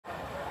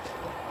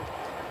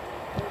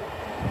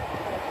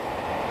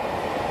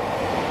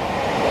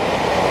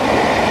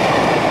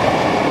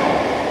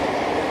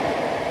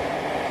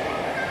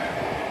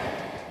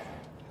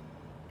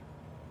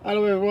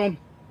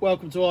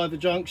welcome to IVER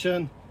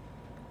Junction.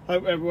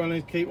 Hope everyone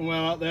is keeping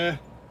well out there.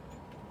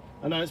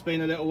 I know it's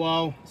been a little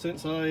while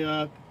since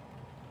I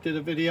did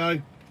a video,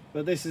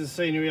 but this is a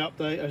scenery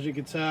update. As you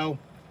can tell,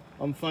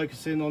 I'm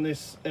focusing on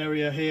this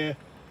area here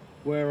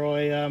where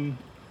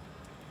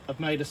I've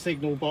made a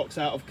signal box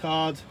out of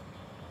card.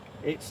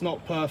 It's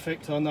not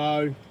perfect, I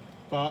know,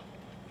 but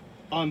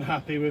I'm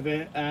happy with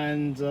it,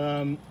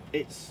 and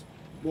it's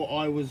what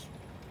I was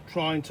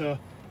trying to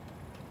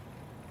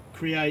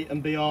create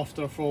and be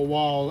after for a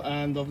while.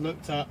 And I've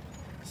looked at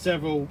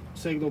several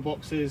signal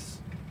boxes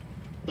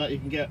that you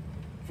can get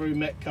through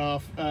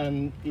Metcalfe,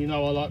 and you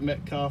know I like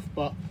Metcalfe,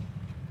 but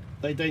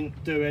they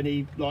didn't do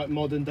any like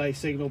modern day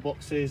signal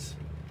boxes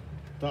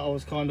that I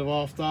was kind of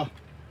after.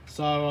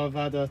 So I've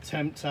had an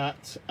attempt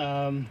at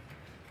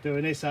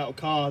doing this out of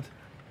card.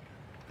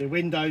 The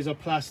windows are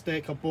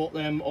plastic. I bought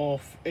them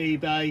off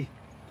eBay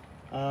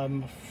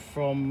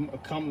from a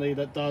company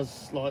that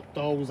does like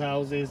dolls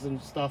houses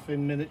and stuff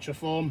in miniature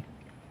form.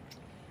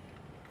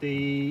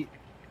 The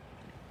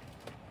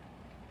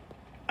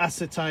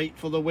acetate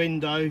for the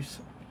windows,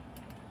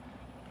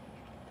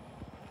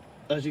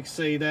 as you can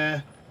see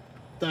there,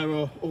 they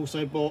were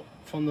also bought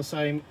from the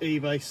same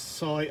eBay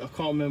site. I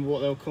can't remember what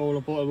they were called. I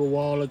bought them a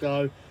while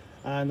ago,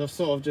 and I've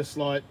sort of just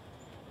like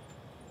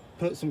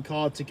put some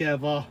card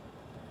together.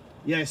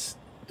 Yes,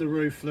 the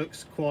roof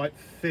looks quite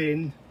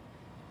thin,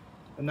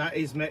 and that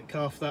is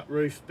Metcalfe, that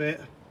roof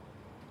bit,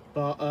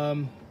 but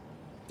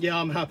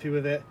yeah, I'm happy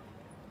with it.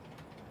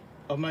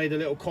 I've made a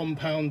little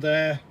compound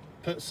there,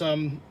 put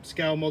some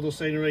scale model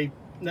scenery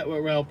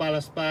network rail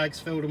ballast bags,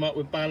 filled them up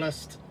with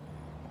ballast.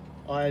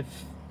 I've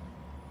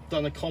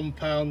done a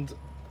compound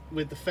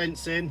with the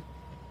fencing,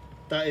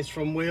 that is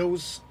from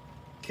Wheels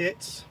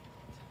kits.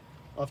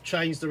 I've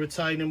changed the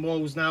retaining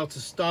walls now to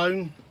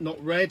stone,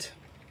 not red.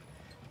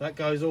 That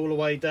goes all the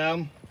way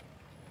down.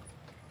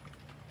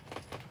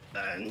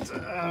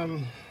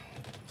 And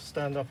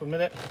stand up a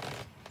minute.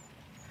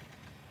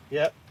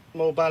 Yep,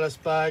 more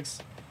ballast bags,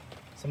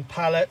 some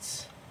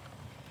pallets,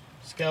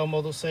 scale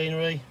model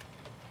scenery.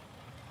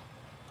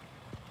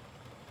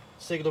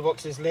 Signal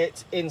box is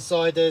lit.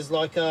 Inside there's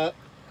like a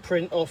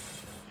print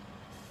off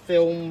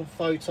film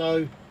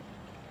photo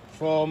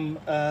from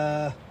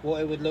what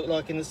it would look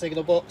like in the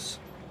signal box.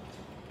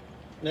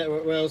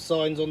 Network rail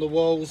signs on the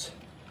walls.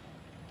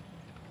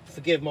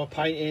 Forgive my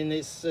painting,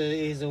 it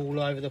is all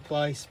over the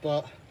place,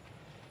 but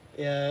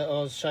yeah,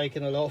 I was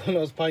shaking a lot when I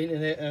was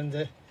painting it,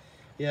 and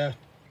yeah,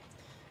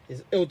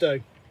 it'll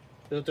do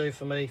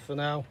for me for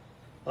now.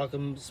 I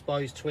can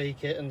suppose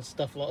tweak it and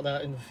stuff like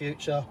that in the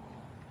future.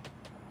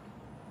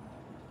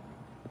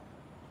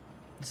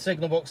 The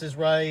signal box is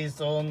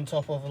raised on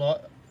top of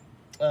like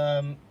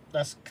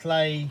that's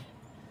clay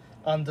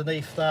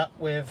underneath that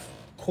with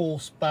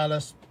coarse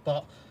ballast,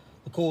 but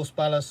the coarse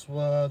ballast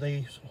were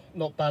the,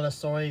 not ballast,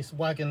 sorry, it's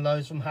wagon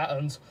loads from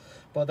Hatton's,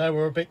 but they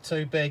were a bit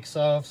too big,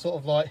 so I've sort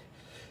of like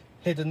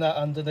hidden that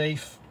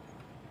underneath,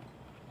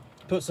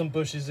 put some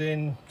bushes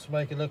in to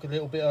make it look a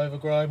little bit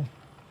overgrown.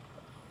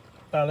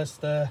 Ballast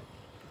there,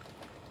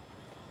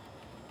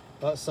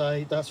 like I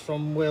say, that's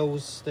from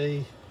Will's,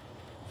 the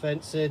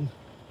fencing.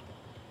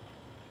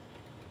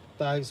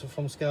 Bags are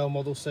from Scale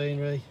Model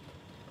Scenery.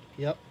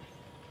 Yep.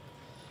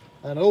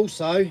 And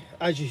also,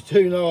 as you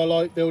do know, I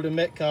like building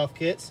Metcalfe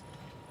kits.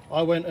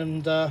 I went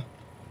and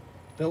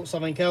built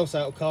something else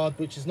out of card,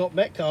 which is not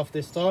Metcalfe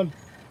this time.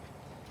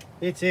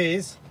 It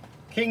is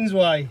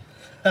Kingsway.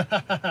 Look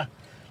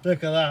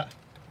at that.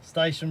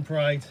 Station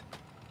Parade.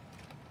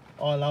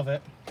 I love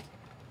it.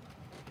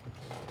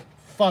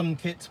 Fun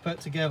kit to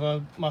put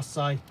together, must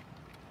say.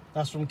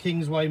 That's from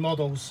Kingsway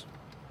Models.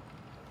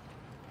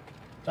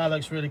 That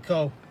looks really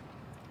cool.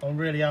 I'm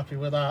really happy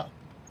with that.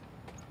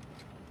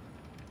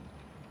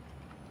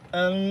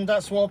 And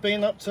that's what I've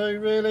been up to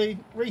really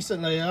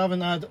recently. I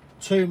haven't had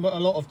a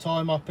lot of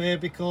time up here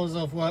because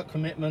of work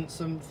commitments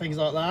and things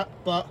like that,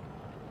 but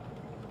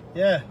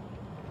yeah,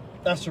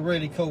 that's a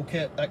really cool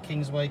kit, that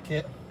Kingsway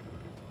kit.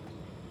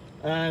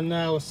 And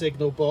now a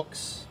signal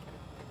box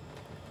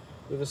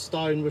with a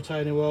stone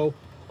retaining wall.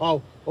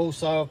 Oh,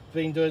 also I've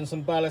been doing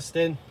some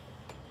ballasting.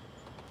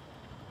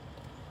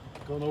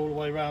 Gone all the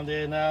way around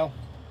here now.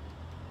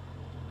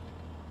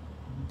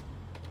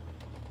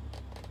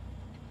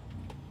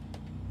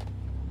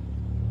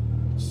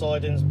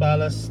 Sidings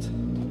ballast.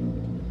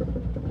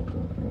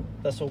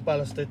 That's all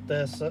ballasted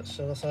there,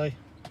 shall I say.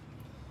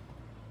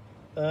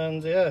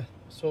 And yeah,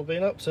 that's what I've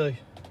been up to.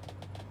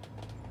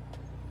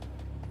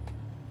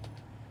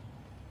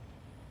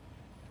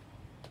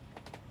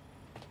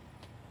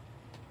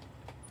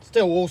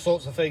 Still all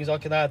sorts of things I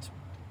can add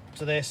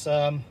to this.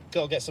 Got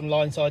to get some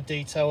line side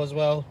detail as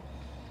well.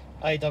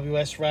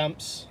 AWS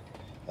ramps,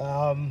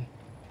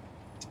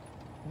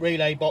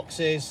 relay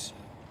boxes,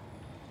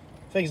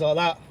 things like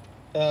that.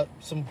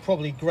 Some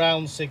probably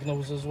ground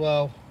signals as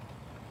well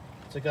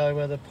to go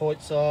where the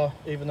points are,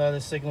 even though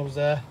there's signals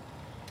there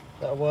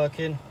that are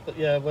working, but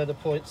yeah, where the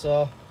points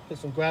are, put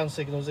some ground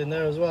signals in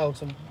there as well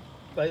to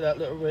make that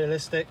look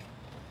realistic.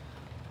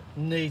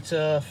 Need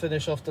to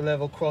finish off the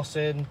level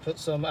crossing, put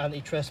some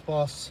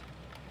anti-trespass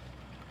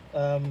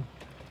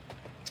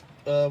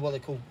what they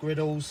call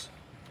griddles,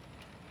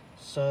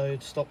 so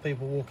to stop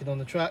people walking on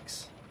the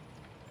tracks,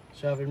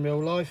 which you have in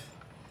real life.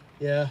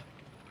 Yeah,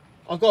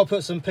 I've got to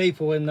put some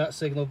people in that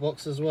signal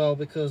box as well,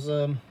 because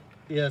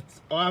yeah,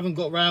 I haven't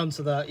got round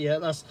to that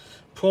yet. That's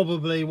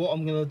probably what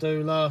I'm going to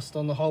do last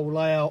on the whole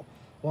layout.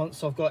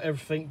 Once I've got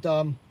everything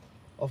done,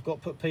 I've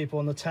got to put people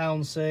on the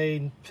town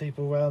scene,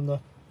 people around the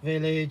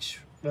village,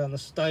 around the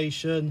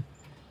station.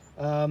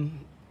 I've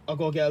got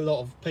to get a lot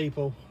of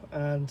people,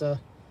 and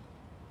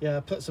yeah,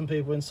 put some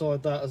people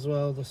inside that as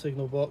well, the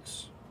signal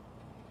box.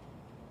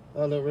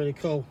 That look really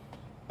cool.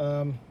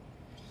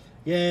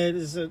 Yeah,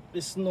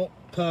 it's not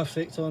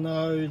perfect, I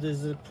know.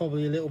 There's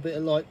probably a little bit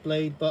of light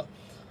bleed, but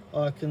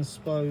I can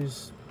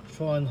suppose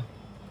try and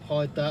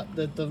hide that.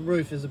 The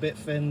roof is a bit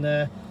thin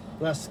there.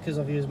 That's because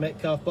I've used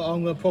Metcalf, but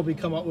I'm going to probably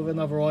come up with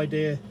another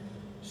idea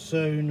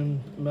soon,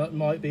 and that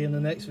might be in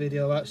the next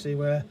video actually,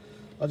 where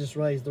I just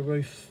raise the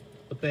roof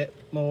a bit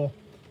more.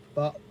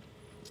 But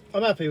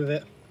I'm happy with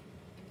it,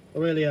 I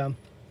really am.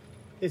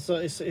 It's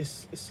a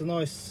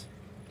nice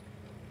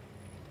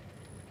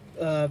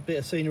bit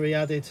of scenery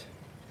added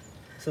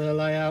to the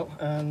layout,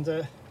 and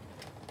a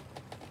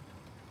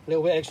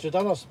little bit extra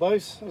done, I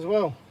suppose, as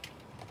well.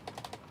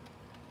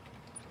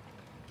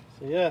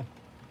 So yeah.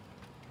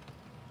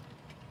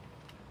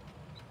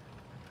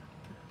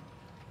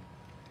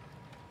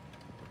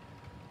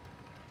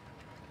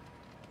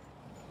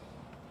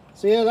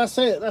 So yeah, that's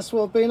it. That's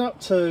what I've been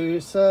up to.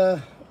 It's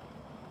a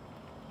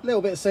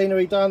little bit of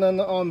scenery done, and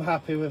I'm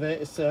happy with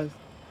it. It's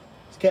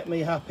kept me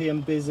happy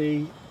and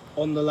busy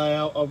on the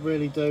layout. I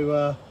really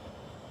do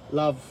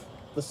love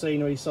the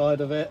scenery side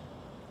of it,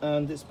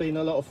 and it's been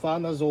a lot of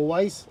fun as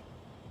always.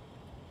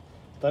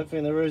 Don't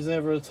think there is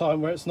ever a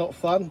time where it's not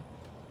fun,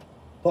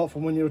 apart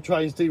from when your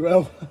trains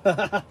derail.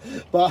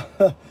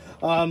 But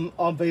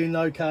I'm being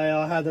okay.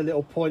 I had a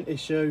little point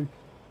issue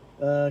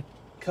a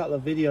couple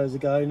of videos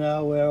ago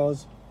now, where I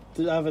was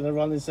having a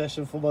running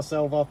session for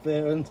myself up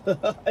there, and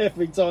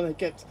every time it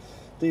kept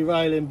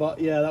derailing.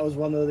 But yeah, that was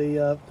one of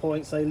the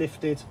points they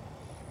lifted,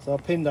 so I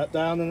pinned that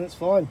down and it's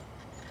fine.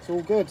 It's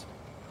all good.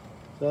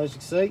 So as you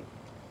can see,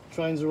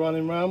 trains are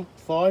running round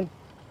fine.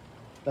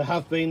 They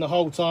have been the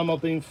whole time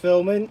I've been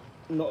filming.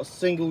 Not a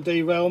single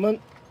derailment.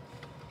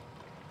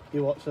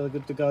 You watch, they're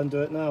good to go and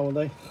do it now, aren't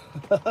they?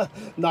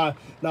 no,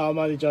 I'm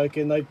only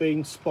joking. They've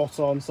been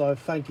spot on, so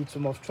thank you to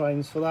Moth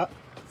Trains for that,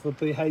 for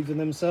behaving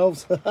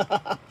themselves.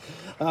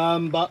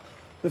 But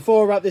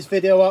before I wrap this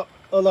video up,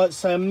 I'd like to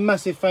say a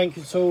massive thank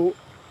you to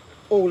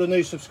all the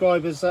new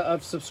subscribers that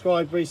have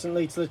subscribed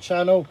recently to the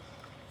channel.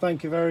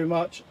 Thank you very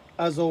much.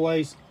 As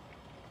always,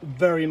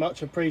 very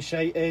much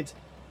appreciated.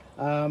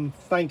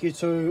 Thank you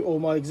to all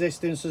my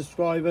existing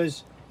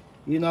subscribers.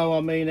 You know I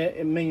mean it.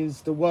 It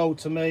means the world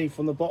to me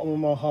from the bottom of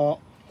my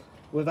heart.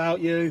 Without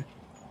you,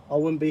 I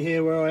wouldn't be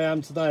here where I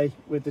am today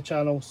with the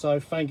channel. So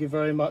thank you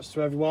very much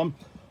to everyone.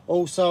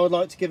 Also, I'd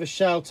like to give a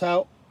shout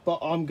out, but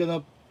I'm going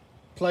to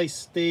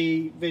place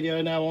the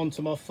video now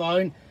onto my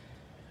phone.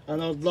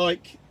 And I'd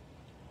like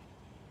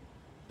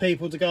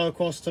people to go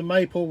across to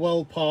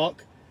MAPPLEWELL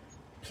Park.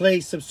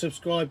 Please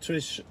subscribe to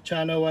his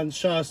channel and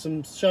show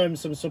him some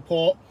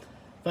support.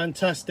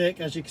 Fantastic.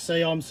 As you can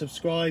see, I'm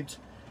subscribed.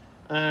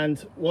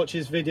 And watch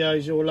his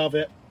videos, you'll love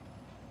it.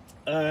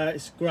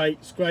 It's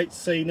great to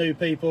see new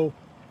people.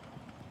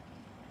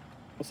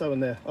 What's that one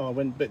there? Oh, I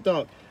went a bit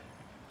dark.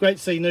 Great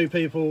to see new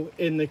people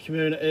in the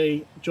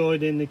community,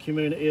 joining the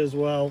community as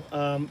well.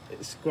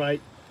 It's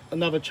great.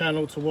 Another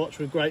channel to watch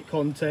with great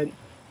content.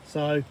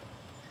 So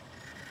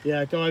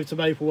yeah, go over to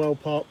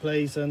MAPPLEWELL Park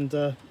please,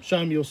 and show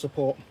him your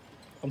support.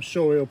 I'm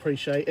sure he'll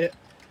appreciate it.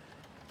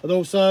 And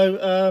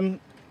also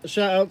a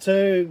shout out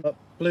to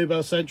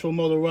Bluebell Central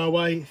Model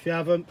Railway. If you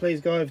haven't,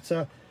 please go over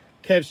to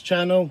Kev's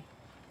channel.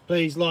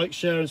 Please like,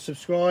 share and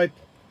subscribe.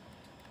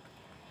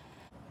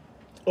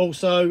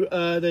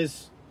 Also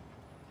there's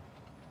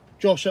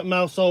Josh at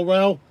Mousehole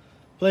Rail.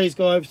 Please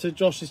go over to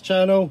Josh's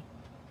channel,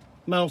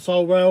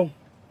 Mousehole Rail.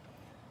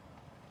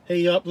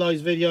 He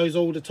uploads videos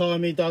all the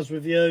time. He does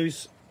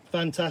reviews.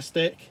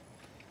 Fantastic.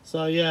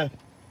 So yeah,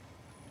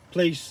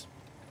 please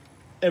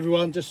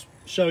everyone just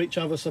show each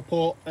other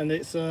support, and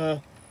it's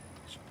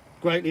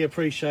greatly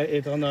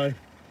appreciated, I know,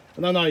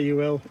 and I know you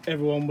will.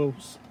 Everyone will.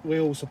 We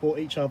all support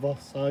each other.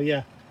 So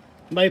yeah,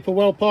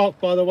 MAPPLEWELL Park,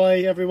 by the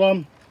way,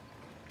 everyone.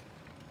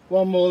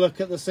 One more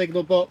look at the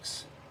signal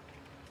box.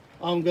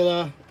 I'm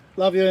gonna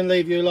love you and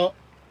leave you lot.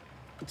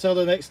 Until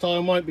the next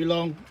time, won't be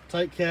long.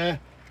 Take care.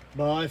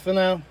 Bye for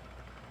now.